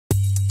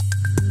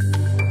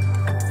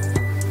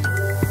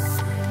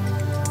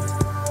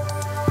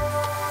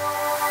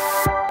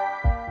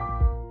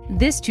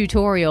This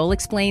tutorial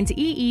explains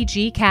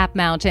EEG cap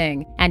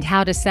mounting and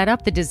how to set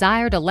up the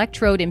desired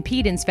electrode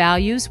impedance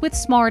values with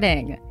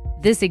smarting.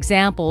 This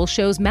example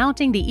shows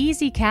mounting the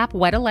EasyCap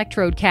wet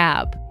electrode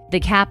cap.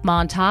 The cap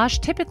montage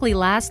typically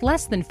lasts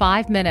less than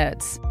 5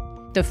 minutes.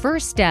 The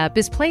first step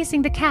is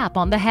placing the cap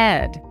on the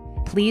head.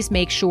 Please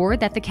make sure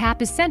that the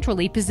cap is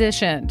centrally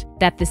positioned,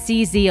 that the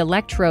CZ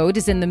electrode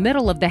is in the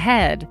middle of the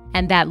head,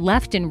 and that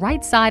left and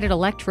right-sided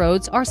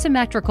electrodes are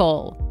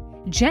symmetrical.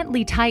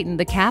 Gently tighten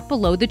the cap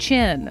below the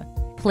chin.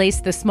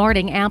 Place the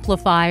smarting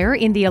amplifier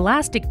in the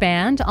elastic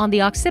band on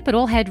the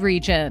occipital head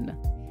region.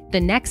 The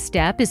next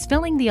step is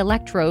filling the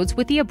electrodes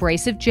with the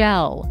abrasive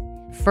gel.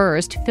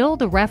 First, fill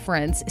the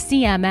reference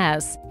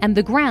CMS and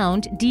the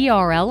ground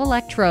DRL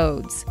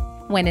electrodes.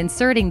 When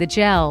inserting the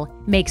gel,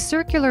 make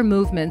circular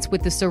movements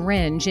with the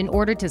syringe in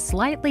order to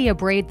slightly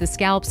abrade the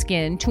scalp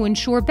skin to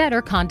ensure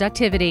better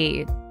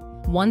conductivity.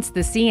 Once the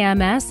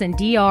CMS and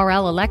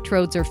DRL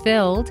electrodes are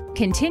filled,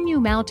 continue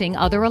mounting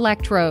other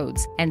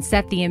electrodes and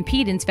set the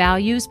impedance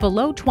values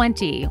below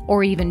 20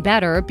 or even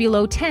better,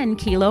 below 10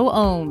 kilo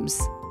ohms.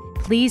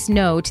 Please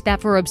note that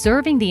for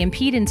observing the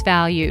impedance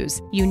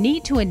values, you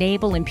need to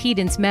enable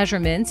impedance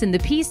measurements in the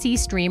PC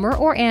Streamer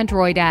or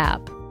Android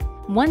app.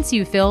 Once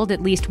you've filled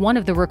at least one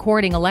of the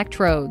recording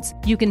electrodes,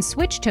 you can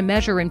switch to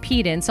measure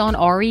impedance on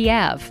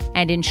REF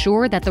and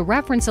ensure that the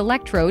reference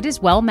electrode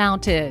is well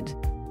mounted.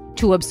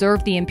 To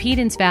observe the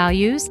impedance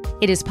values,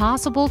 it is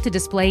possible to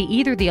display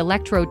either the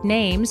electrode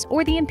names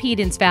or the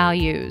impedance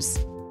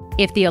values.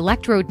 If the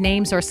electrode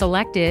names are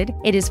selected,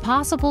 it is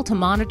possible to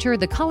monitor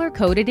the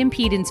color-coded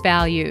impedance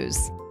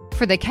values.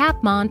 For the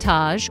cap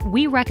montage,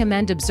 we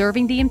recommend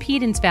observing the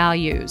impedance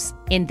values.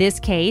 In this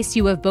case,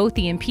 you have both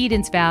the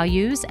impedance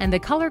values and the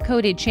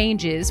color-coded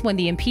changes when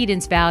the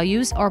impedance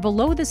values are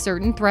below the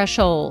certain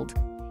threshold.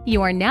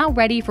 You are now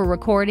ready for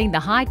recording the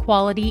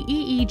high-quality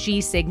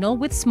EEG signal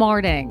with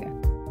smarting.